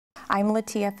I'm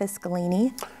Letia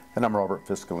Fiscalini. And I'm Robert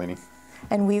Fiscalini.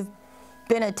 And we've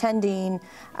been attending,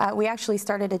 we actually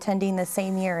started attending the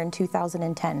same year in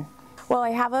 2010. Well,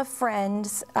 I have a friend,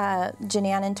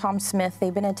 Janan and Tom Smith.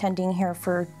 They've been attending here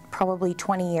for probably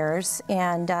 20 years.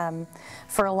 And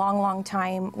for a long, long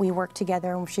time, we worked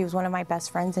together. She was one of my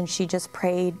best friends, and she just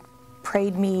prayed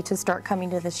me to start coming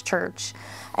to this church.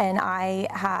 And I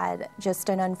had just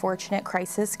an unfortunate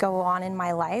crisis go on in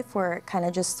my life where it kind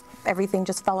of just, everything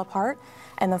just fell apart.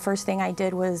 And the first thing I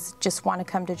did was just want to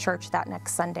come to church that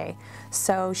next Sunday.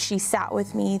 So she sat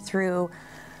with me through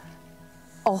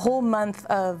a whole month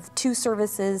of 2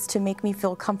 services to make me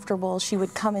feel comfortable. She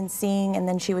would come and sing, and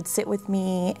then she would sit with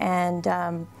me, and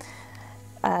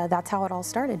that's how it all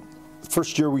started. The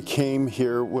first year we came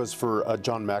here was for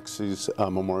John Maxey's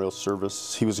memorial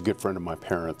service. He was a good friend of my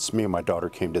parents. Me and my daughter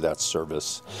came to that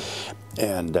service,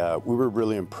 and we were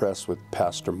really impressed with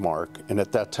Pastor Mark. And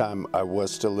at that time, I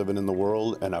was still living in the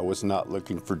world, and I was not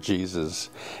looking for Jesus.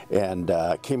 And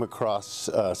came across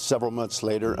several months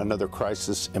later another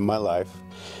crisis in my life,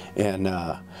 and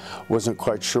wasn't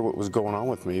quite sure what was going on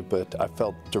with me, but I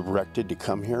felt directed to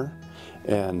come here,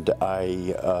 and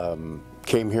I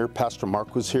came here. Pastor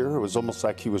Mark was here. It was almost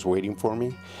like he was waiting for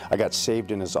me. I got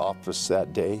saved in his office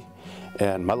that day,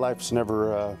 and my life's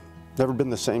never been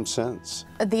the same since.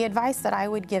 The advice that I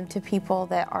would give to people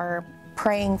that are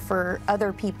praying for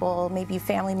other people, maybe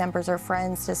family members or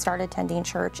friends, to start attending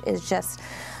church is just,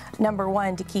 number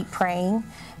 1, to keep praying,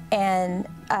 and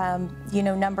you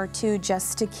know, number 2,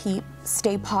 just to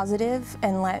stay positive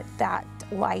and let that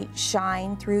light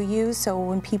shine through you. So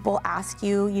when people ask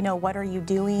you, you know, what are you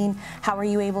doing? How are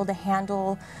you able to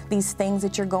handle these things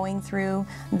that you're going through?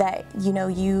 That, you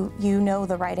know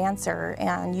the right answer,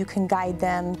 and you can guide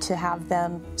them to have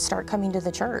them start coming to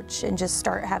the church and just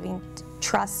start having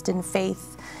trust and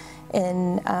faith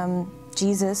in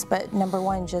Jesus. But number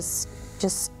 1, just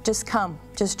come,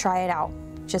 just try it out,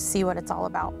 just see what it's all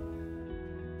about.